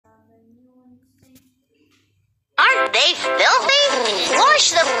they filthy?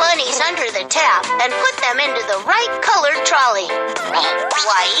 Wash the bunnies under the tap and put them into the right colored trolley.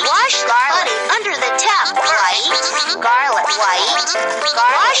 White. Wash the bunny under the tap. White. Garlic. White.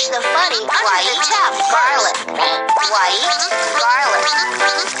 Wash the bunny under the tap. Garlic. White. Garlic.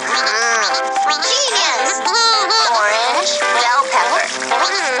 Genius. Orange. Bell pepper.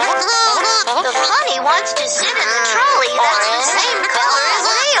 The bunny wants to sit in the trolley that's the same color as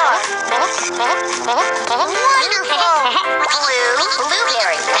they are. Wonderful. Blue.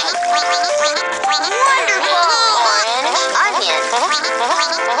 Blueberry. Wonderful. Orange. Onion.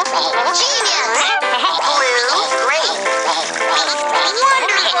 Genius. Blue. Grape.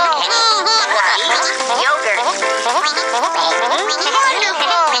 Wonderful. White. Yogurt. Wonderful.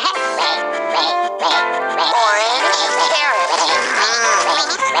 Orange. Carrot.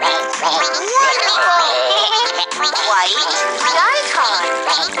 Wonderful. White. Daikon.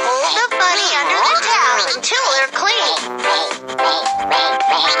 Hold the bunny under the tap until they're clean.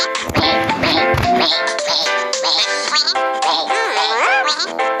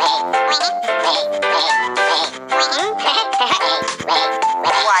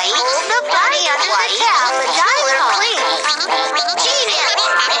 White. Hold the bunny under the tap until they're clean. Genius.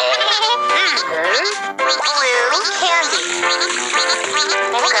 Blue candy.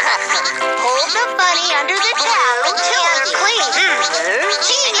 Hold the bunny under the tap until they're clean.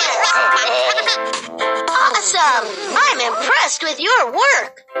 Genius. Awesome. I'm impressed with your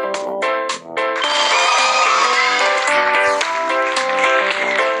work.